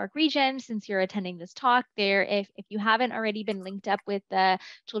live in York Region since you're attending this talk there. If you haven't already been linked up with the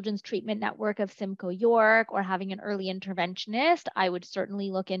Children's Treatment Network of Simcoe York or having an early interventionist, I would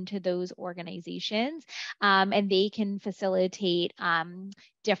certainly look into those organizations, and they can facilitate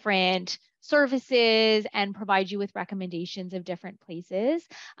different services and provide you with recommendations of different places.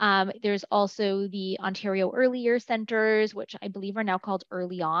 There's also the Ontario Early Years Centers, which I believe are now called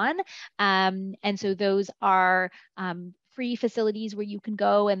Early On. And so those are free facilities where you can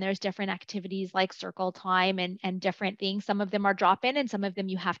go, and there's different activities like circle time and different things. Some of them are drop-in and some of them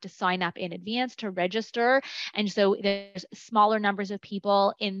you have to sign up in advance to register. And so there's smaller numbers of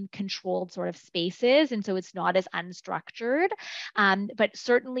people in controlled sort of spaces. And so it's not as unstructured. But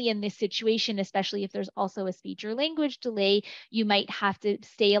certainly in this situation, especially if there's also a speech or language delay, you might have to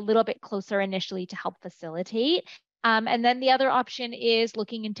stay a little bit closer initially to help facilitate. And then the other option is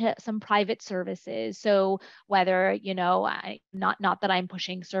looking into some private services. So whether, not that I'm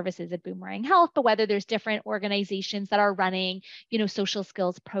pushing services at Boomerang Health, but whether there's different organizations that are running, social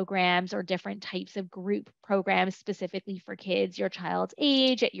skills programs or different types of group programs specifically for kids, your child's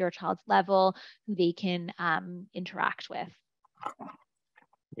age, at your child's level, who they can interact with.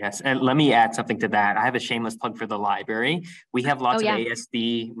 Yes, and let me add something to that. I have a shameless plug for the library. We have lots of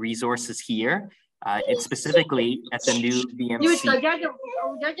ASD resources here. It's specifically at the new VMC.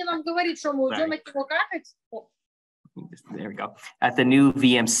 There we go. At the new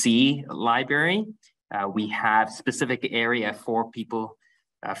VMC library, we have specific area for people,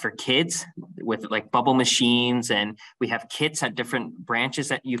 for kids with like bubble machines, and we have kits at different branches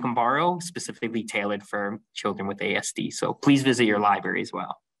that you can borrow, specifically tailored for children with ASD. So please visit your library as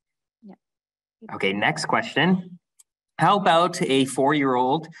well. Yeah. Okay, next question. How about a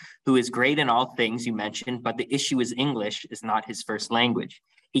 4-year-old who is great in all things you mentioned, but the issue is English is not his first language?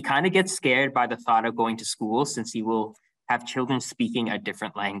 He kind of gets scared by the thought of going to school since he will have children speaking a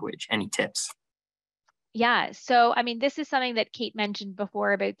different language. Any tips? Yeah, so I mean, this is something that Kate mentioned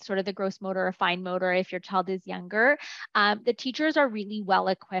before about sort of the gross motor or fine motor if your child is younger. The teachers are really well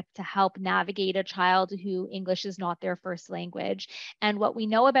equipped to help navigate a child who English is not their first language. And what we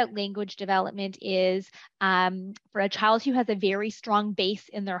know about language development is for a child who has a very strong base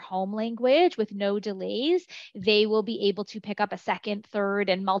in their home language with no delays, they will be able to pick up a second, third,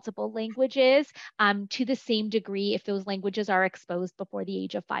 and multiple languages to the same degree if those languages are exposed before the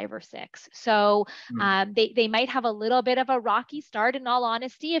age of 5 or 6. So they might have a little bit of a rocky start, in all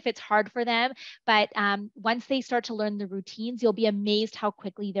honesty, if it's hard for them. But once they start to learn the routines, you'll be amazed how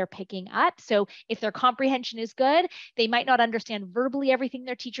quickly they're picking up. So if their comprehension is good, they might not understand verbally everything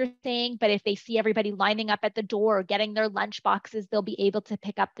their teacher's saying, but if they see everybody lining up at the door or getting their lunch boxes, they'll be able to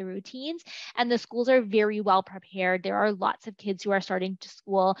pick up the routines. And the schools are very well prepared. There are lots of kids who are starting to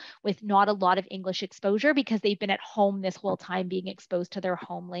school with not a lot of English exposure because they've been at home this whole time being exposed to their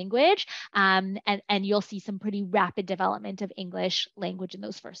home language. And you'll see some pretty rapid development of English language in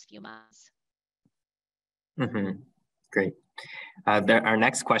those first few months. Great. Our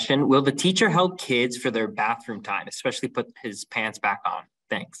next question, will the teacher help kids for their bathroom time, especially put his pants back on?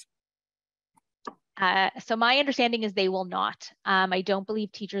 Thanks. So my understanding is they will not. I don't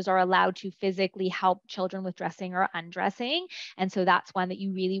believe teachers are allowed to physically help children with dressing or undressing. And so that's one that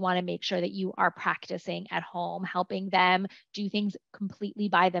you really want to make sure that you are practicing at home, helping them do things completely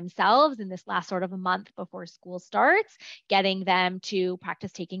by themselves in this last sort of a month before school starts, getting them to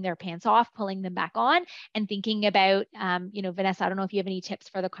practice taking their pants off, pulling them back on, and thinking about, Vanessa, I don't know if you have any tips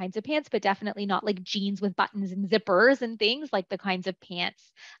for the kinds of pants, but definitely not like jeans with buttons and zippers and things, like the kinds of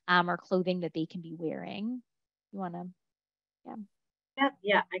pants or clothing that they can be wearing. You want to,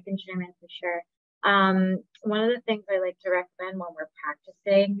 Yeah, I can chime in for sure. One of the things I like to recommend when we're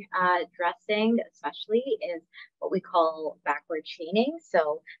practicing dressing, especially, is what we call backward chaining.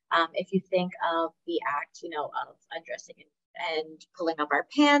 So if you think of the act, of undressing and pulling up our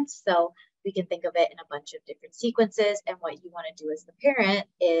pants, so we can think of it in a bunch of different sequences. And what you want to do as the parent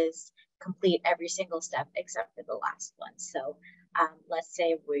is complete every single step except for the last one. So let's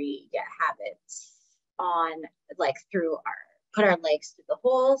say we have it on like put our legs through the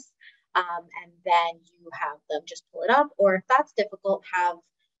holes, and then you have them just pull it up, or if that's difficult, have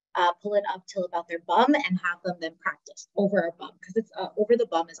pull it up till about their bum and have them then practice over our bum, because it's over the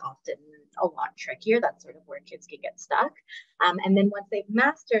bum is often a lot trickier. That's sort of where kids can get stuck. And then once they've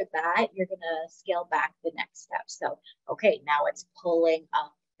mastered that, you're gonna scale back the next step. So okay, now it's pulling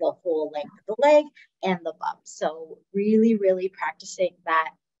up the whole length of the leg and the bum. So really, really practicing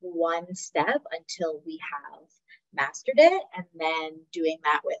that one step until we have mastered it, and then doing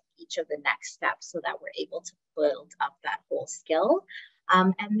that with each of the next steps so that we're able to build up that whole skill.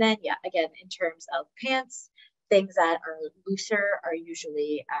 And then, again, in terms of pants, things that are looser are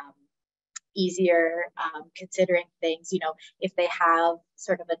usually easier, considering things, if they have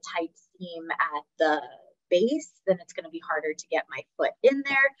sort of a tight seam at the base, then it's going to be harder to get my foot in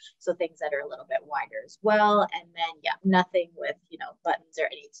there. So things that are a little bit wider as well. And then, nothing with, buttons or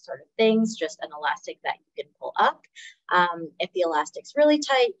any sort of things, just an elastic that you can pull up. If the elastic's really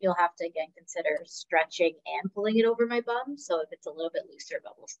tight, you'll have to, again, consider stretching and pulling it over my bum. So if it's a little bit looser,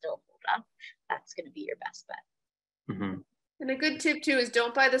 but will still hold up, that's going to be your best bet. And a good tip too is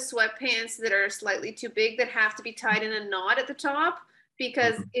don't buy the sweatpants that are slightly too big that have to be tied in a knot at the top,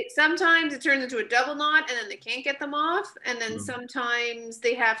 because sometimes it turns into a double knot and then they can't get them off. And then sometimes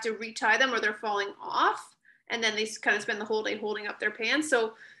they have to retie them or they're falling off. And then they kind of spend the whole day holding up their pants.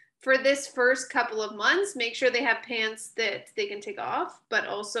 So for this first couple of months, make sure they have pants that they can take off, but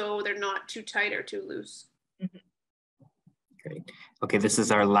also they're not too tight or too loose. Great. Okay, this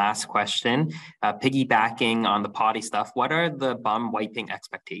is our last question. Piggybacking on the potty stuff, what are the bum wiping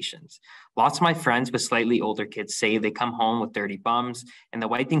expectations? Lots of my friends with slightly older kids say they come home with dirty bums and the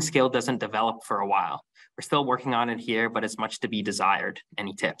wiping skill doesn't develop for a while. We're still working on it here, but it's much to be desired.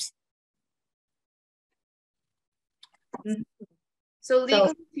 Any tips? So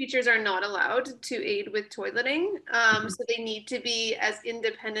legal teachers are not allowed to aid with toileting. So they need to be as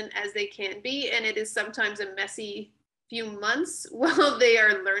independent as they can be. And it is sometimes a messy few months while they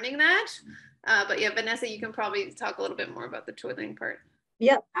are learning that. But yeah, Vanessa, you can probably talk a little bit more about the toileting part.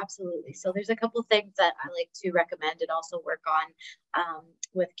 Yep, absolutely. So there's a couple things that I like to recommend and also work on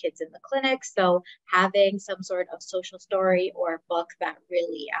with kids in the clinic. So having some sort of social story or book that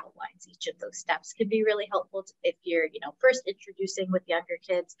really outlines each of those steps can be really helpful if you're, first introducing with younger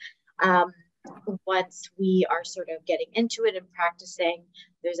kids. Once we are sort of getting into it and practicing,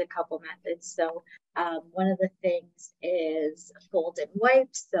 there's a couple methods. So one of the things is fold and wipe.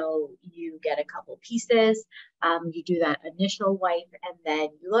 So you get a couple pieces, you do that initial wipe, and then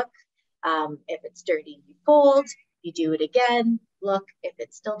you look. If it's dirty, you fold, you do it again, look. If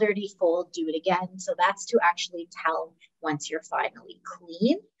it's still dirty, fold, do it again. So that's to actually tell once you're finally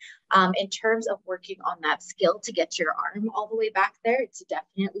clean. In terms of working on that skill to get your arm all the way back there, it's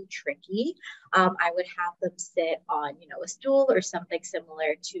definitely tricky. I would have them sit on, a stool or something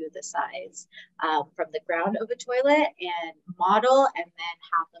similar to the size from the ground of a toilet and model, and then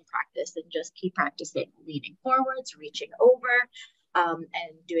have them practice and just keep practicing leaning forwards, reaching over,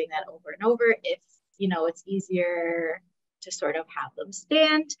 and doing that over and over. If, it's easier to sort of have them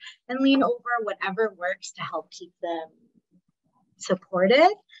stand and lean over, whatever works to help keep them supported.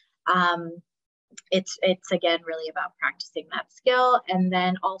 It's again really about practicing that skill, and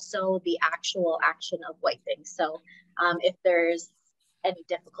then also the actual action of wiping. So if there's any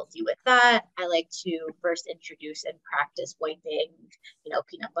difficulty with that, I like to first introduce and practice wiping,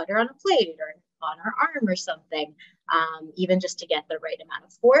 peanut butter on a plate or on our arm or something, even just to get the right amount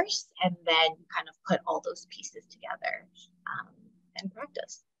of force, and then kind of put all those pieces together and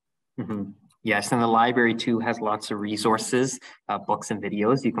practice. Mm-hmm. Yes, and the library too has lots of resources, books and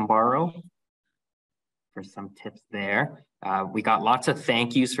videos you can borrow for some tips there. We got lots of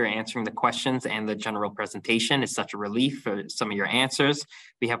thank yous for answering the questions and the general presentation. It's such a relief for some of your answers.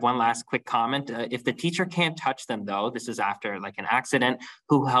 We have one last quick comment. If the teacher can't touch them though, this is after like an accident,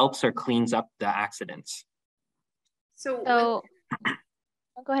 who helps or cleans up the accidents? So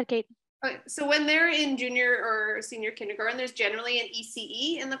go ahead, Kate. So when they're in junior or senior kindergarten, there's generally an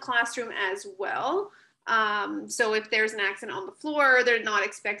ECE in the classroom as well. So if there's an accident on the floor, they're not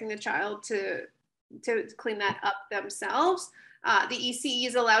expecting the child to clean that up themselves. The ECE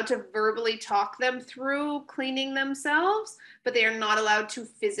is allowed to verbally talk them through cleaning themselves, but they are not allowed to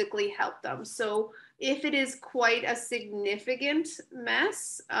physically help them. So if it is quite a significant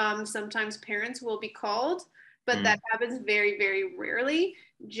mess, sometimes parents will be called, but that happens very, very rarely.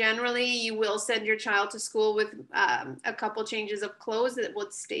 Generally, you will send your child to school with a couple changes of clothes that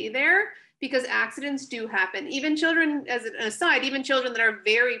would stay there, because accidents do happen. Even children, as an aside, even children that are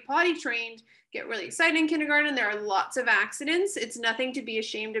very potty trained get really excited in kindergarten. There are lots of accidents. It's nothing to be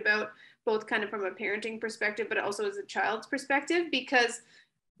ashamed about, both kind of from a parenting perspective, but also as a child's perspective, because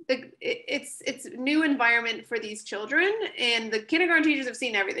it's new environment for these children, and the kindergarten teachers have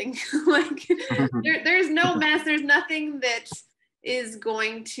seen everything. Like there's no mess. There's nothing that is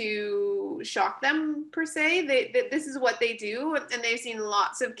going to shock them per se. This is what they do, and they've seen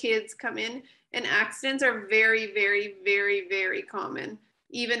lots of kids come in, and accidents are very, very, very, very common,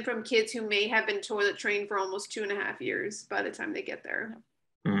 even from kids who may have been toilet trained for almost 2.5 years by the time they get there.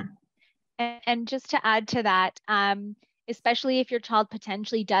 And just to add to that, especially if your child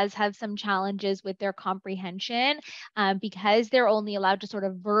potentially does have some challenges with their comprehension, because they're only allowed to sort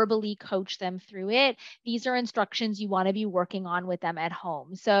of verbally coach them through it. These are instructions you want to be working on with them at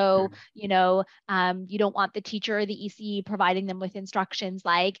home. So, you don't want the teacher or the ECE providing them with instructions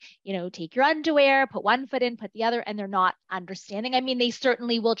like, take your underwear, put one foot in, put the other, and they're not understanding. I mean, they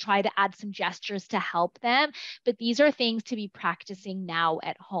certainly will try to add some gestures to help them, but these are things to be practicing now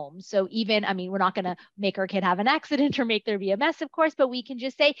at home. So even, we're not going to make our kid have an accident or make there be a mess, of course, but we can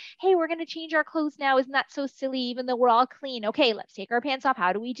just say, hey, we're going to change our clothes now. Isn't that so silly? Even though we're all clean. Okay, let's take our pants off.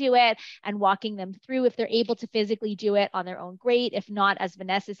 How do we do it? And walking them through. If they're able to physically do it on their own, great. If not, as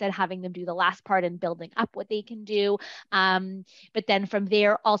Vanessa said, having them do the last part and building up what they can do. But then from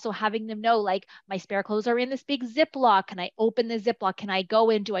there, also having them know, like, my spare clothes are in this big Ziploc. Can I open the Ziploc? Can I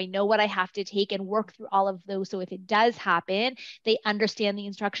go in? Do I know what I have to take? And work through all of those. So if it does happen, they understand the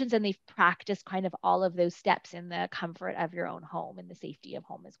instructions and they've practiced kind of all of those steps in the comfort of your own home and the safety of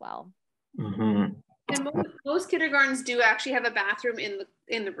home as well. And most kindergartens do actually have a bathroom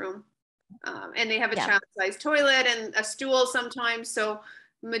in the room, and they have a child-sized toilet and a stool sometimes. So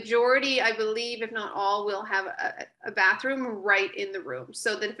majority, I believe, if not all, will have a bathroom right in the room,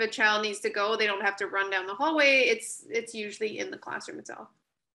 so that if a child needs to go, they don't have to run down the hallway. It's usually in the classroom itself.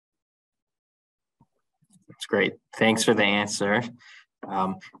 That's great. Thanks for the answer.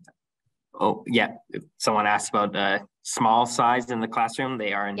 Oh yeah, someone asked about small size in the classroom.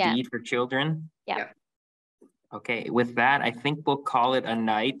 They are indeed for children. Yeah. Okay, with that, I think we'll call it a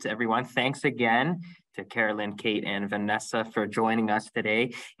night, everyone. Thanks again to Carolyn, Kaite, and Vanessa for joining us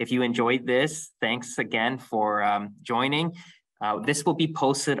today. If you enjoyed this, thanks again for joining. This will be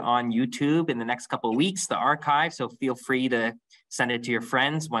posted on YouTube in the next couple of weeks, the archive, so feel free to send it to your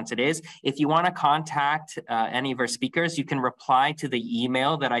friends once it is. If you want to contact any of our speakers, you can reply to the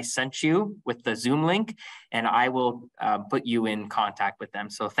email that I sent you with the Zoom link, and I will put you in contact with them.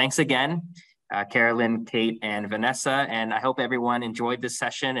 So thanks again, Carolyn, Kaite, and Vanessa, and I hope everyone enjoyed this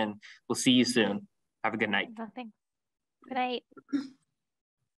session, and we'll see you soon. Have a good night. Nothing. Good night.